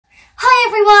Hi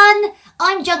everyone!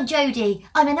 I'm Junk Jodie.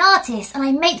 I'm an artist and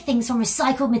I make things from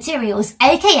recycled materials,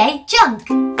 aka junk.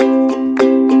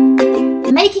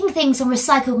 Making things from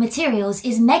recycled materials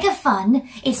is mega fun,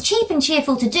 it's cheap and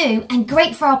cheerful to do and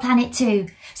great for our planet too.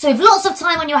 So with lots of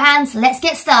time on your hands, let's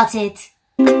get started.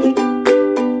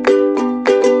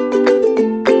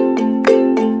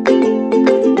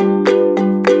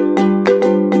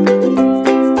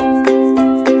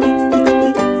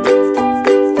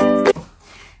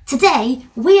 Today,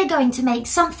 we are going to make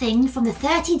something from the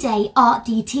 30-day Art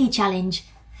DT challenge.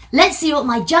 Let's see what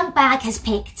my junk bag has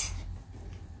picked.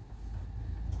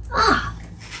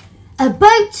 A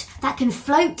boat that can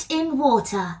float in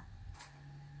water.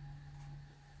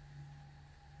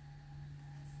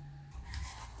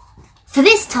 For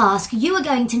this task, you are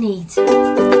going to need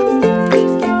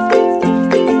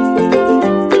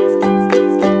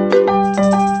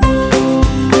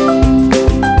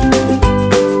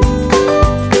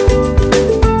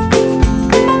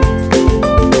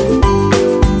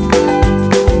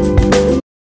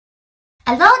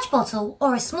a large bottle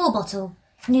or a small bottle,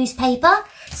 newspaper,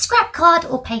 scrap card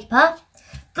or paper,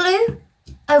 glue,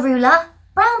 a ruler,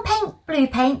 brown paint, blue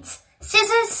paint,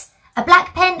 scissors, a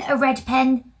black pen, a red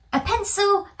pen, a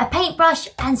pencil, a paintbrush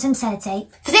and some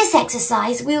sellotape. For this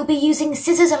exercise we will be using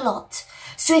scissors a lot,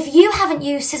 so if you haven't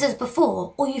used scissors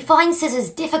before or you find scissors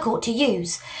difficult to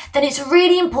use, then it's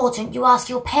really important you ask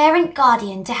your parent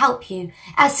guardian to help you,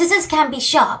 as scissors can be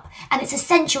sharp and it's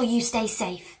essential you stay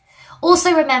safe.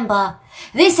 Also remember,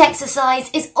 this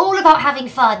exercise is all about having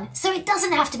fun, so it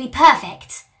doesn't have to be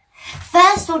perfect.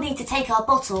 First, we'll need to take our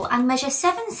bottle and measure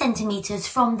 7 centimetres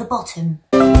from the bottom.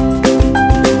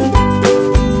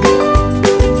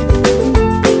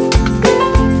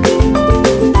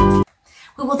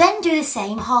 We will then do the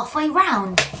same halfway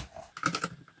round.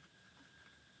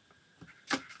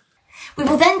 We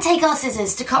will then take our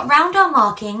scissors to cut round our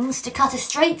markings to cut a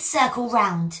straight circle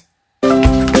round.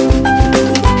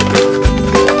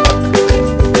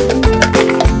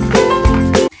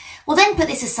 We'll then put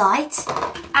this aside,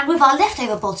 and with our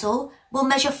leftover bottle, we'll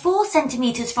measure 4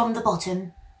 centimetres from the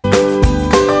bottom.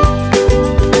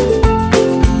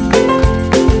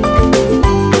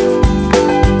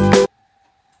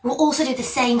 We'll also do the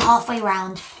same halfway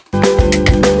round.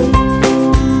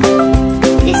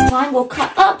 This time we'll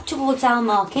cut up towards our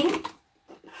marking,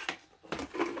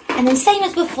 and then same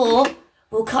as before,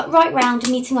 we'll cut right round,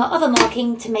 meeting our other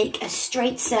marking to make a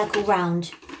straight circle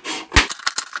round.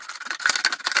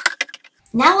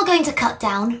 Now we're going to cut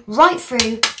down right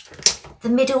through the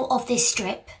middle of this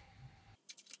strip.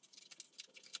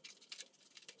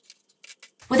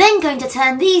 We're then going to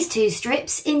turn these 2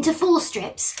 strips into 4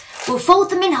 strips. We'll fold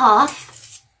them in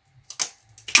half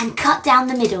and cut down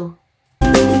the middle.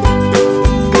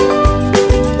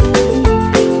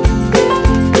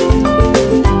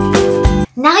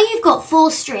 Now you've got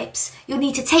 4 strips, you'll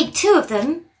need to take 2 of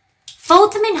them,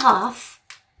 fold them in half,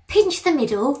 pinch the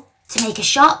middle to make a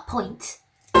sharp point.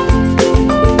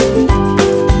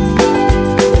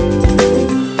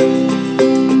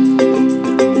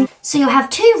 So you'll have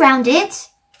 2 rounded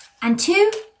and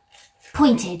 2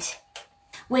 pointed.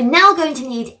 We're now going to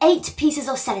need 8 pieces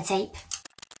of sellotape.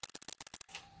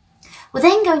 We're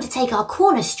then going to take our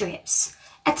corner strips,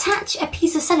 attach a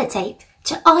piece of sellotape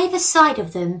to either side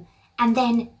of them and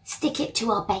then stick it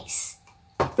to our base.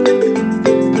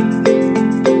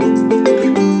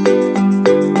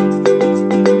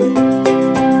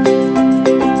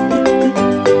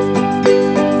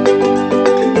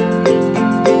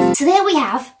 So there we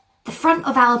have the front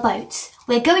of our boat.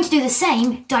 We're going to do the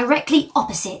same directly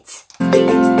opposite.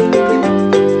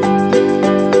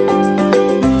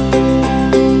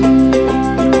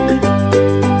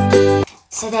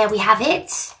 So there we have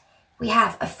it. We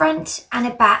have a front and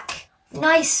a back,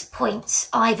 nice points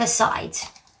either side.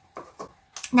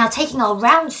 Now taking our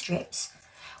round strips,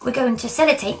 we're going to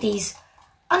sellotape these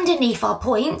underneath our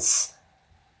points,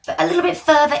 but a little bit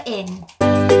further in.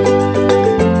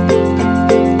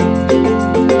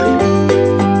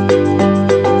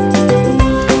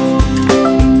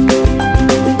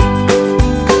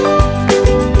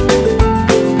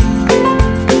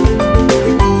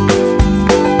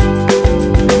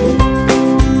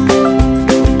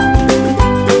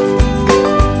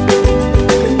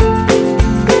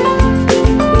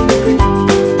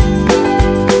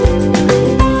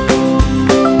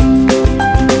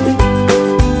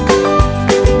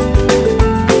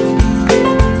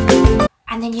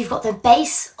 The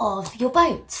base of your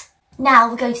boat. Now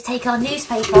we're going to take our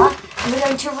newspaper and we're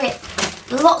going to rip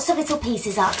lots of little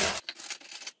pieces up.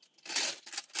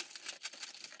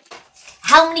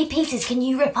 How many pieces can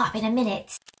you rip up in a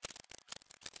minute?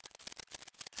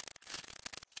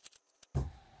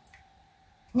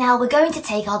 Now we're going to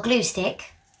take our glue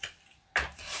stick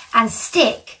and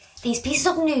stick these pieces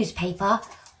of newspaper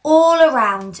all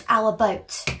around our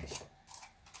boat.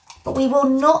 But we will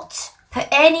not put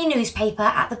any newspaper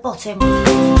at the bottom.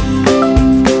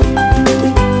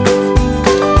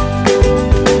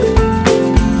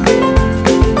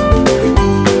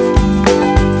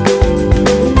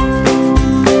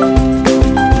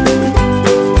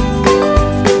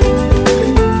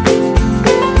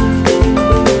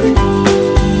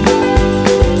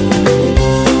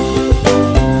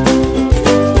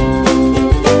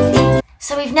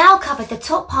 So we've now covered the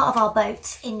top part of our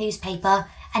boat in newspaper,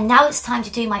 and now it's time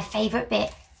to do my favourite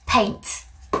bit, paint.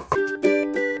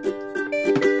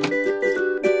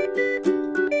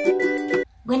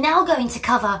 We're now going to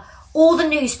cover all the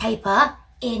newspaper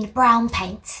in brown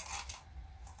paint.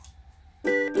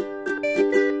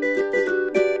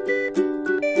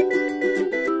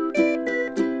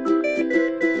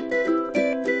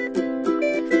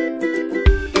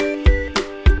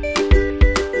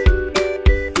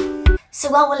 So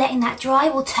while we're letting that dry,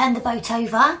 we'll turn the boat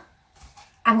over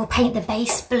and we'll paint the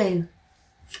base blue.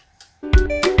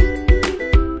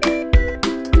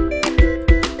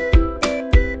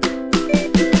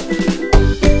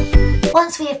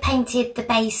 Once we have painted the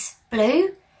base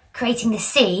blue, creating the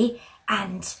sea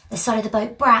and the side of the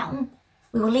boat brown,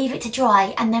 we will leave it to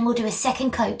dry and then we'll do a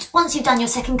second coat. Once you've done your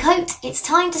second coat, it's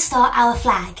time to start our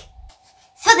flag.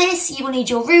 For this, you will need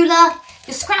your ruler,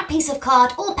 your scrap piece of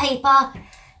card or paper,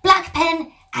 black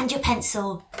pen and your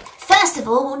pencil. First of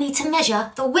all, we'll need to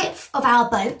measure the width of our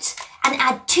boat and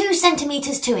add 2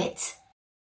 centimetres to it.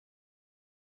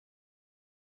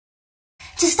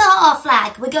 To start our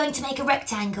flag, we're going to make a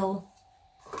rectangle.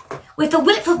 With the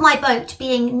width of my boat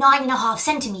being 9.5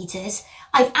 centimetres,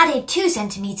 I've added 2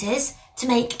 centimetres to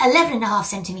make 11.5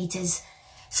 centimetres.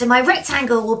 So my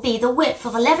rectangle will be the width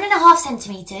of 11.5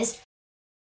 centimetres,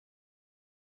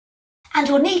 and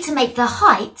we'll need to make the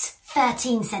height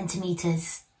 13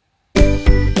 centimetres.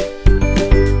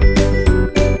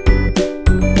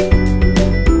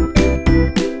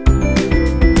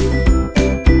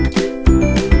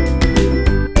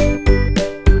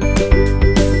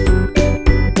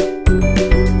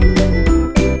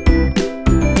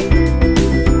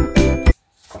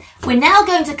 We're now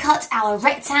going to cut our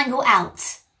rectangle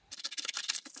out.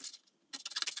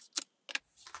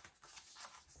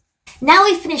 Now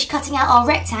we've finished cutting out our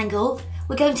rectangle,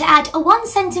 we're going to add a 1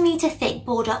 centimetre thick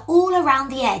border all around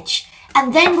the edge,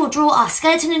 and then we'll draw our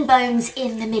skeleton and bones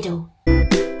in the middle.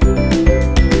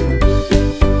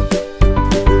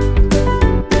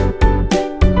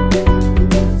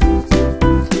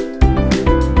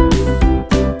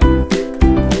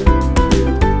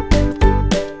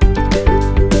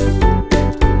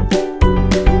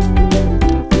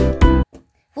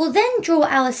 We'll then draw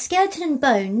our skeleton and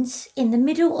bones in the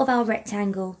middle of our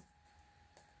rectangle.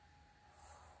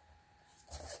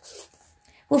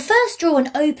 We'll first draw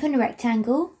an open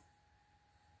rectangle,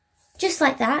 just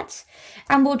like that,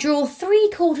 and we'll draw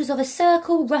 3/4 of a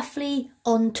circle roughly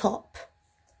on top.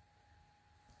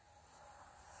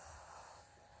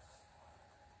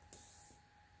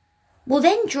 We'll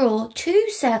then draw 2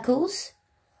 circles,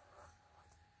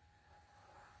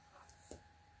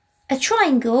 a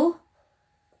triangle,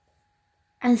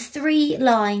 and 3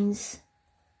 lines.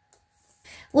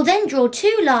 We'll then draw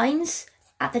 2 lines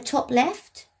at the top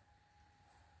left,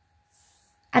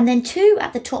 and then 2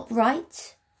 at the top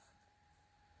right,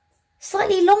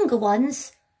 slightly longer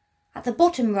ones at the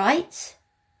bottom right,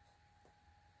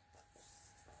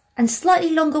 and slightly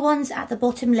longer ones at the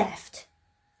bottom left.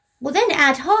 We'll then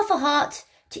add half a heart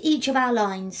to each of our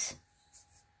lines.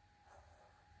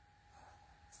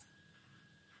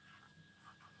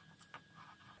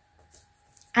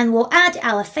 And we'll add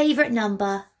our favourite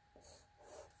number.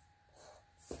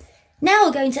 Now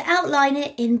we're going to outline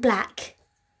it in black.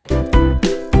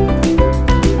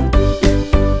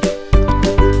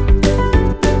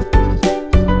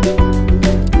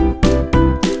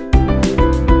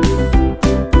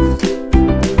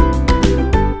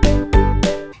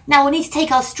 Now we'll need to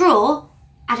take our straw,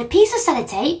 add a piece of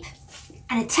sellotape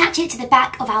and attach it to the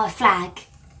back of our flag.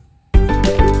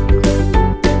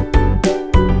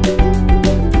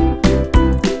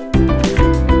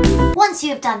 Once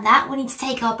you have done that, we need to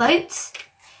take our boat,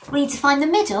 we need to find the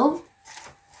middle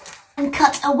and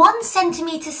cut a 1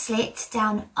 centimetre slit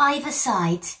down either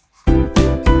side.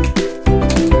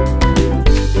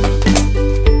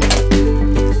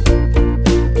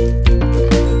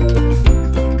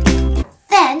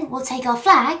 Then we'll take our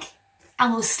flag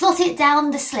and we'll slot it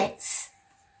down the slits.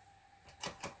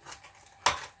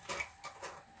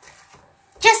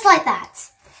 Just like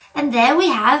that. And there we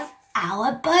have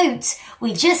our boat.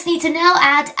 We just need to now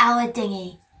add our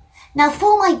dinghy. Now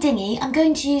for my dinghy, I'm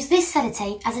going to use this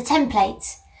sellotape as a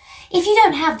template. If you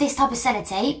don't have this type of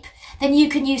sellotape, then you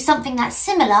can use something that's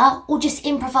similar or just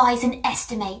improvise and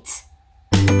estimate.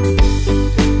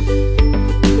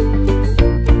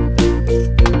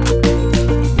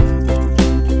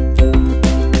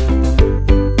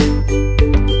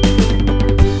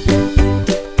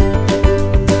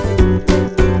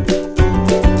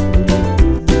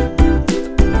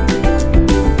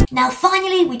 Now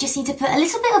finally, we just need to put a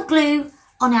little bit of glue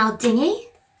on our dinghy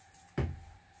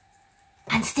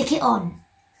and stick it on.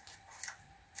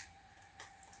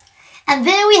 And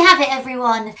there we have it,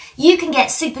 everyone. You can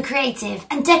get super creative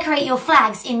and decorate your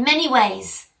flags in many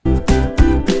ways.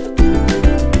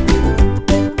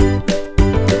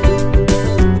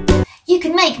 You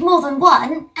can make more than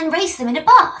one and race them in a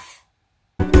bath.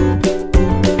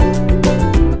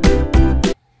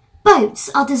 Boats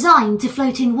are designed to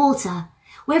float in water,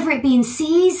 whether it be in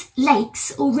seas,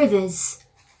 lakes or rivers.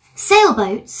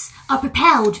 Sailboats are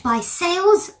propelled by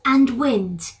sails and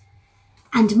wind.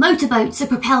 And motorboats are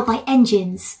propelled by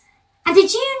engines. And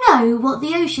did you know what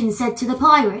the ocean said to the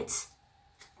pirate?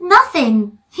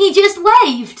 Nothing. He just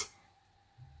waved.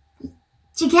 Did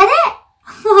you get it?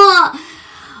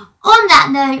 On that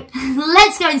note,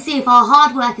 let's go and see if our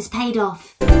hard work has paid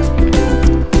off.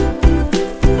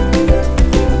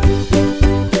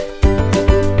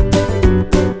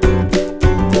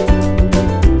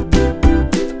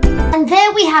 And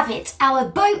there we have it, our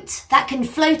boat that can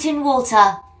float in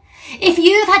water. If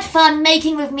you've had fun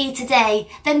making with me today,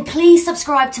 then please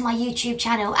subscribe to my YouTube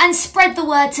channel and spread the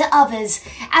word to others,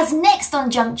 as next on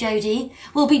Junk Jodie,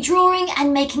 we'll be drawing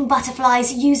and making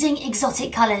butterflies using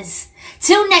exotic colours.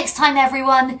 Till next time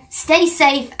everyone, stay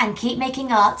safe and keep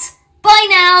making art. Bye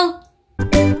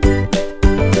now!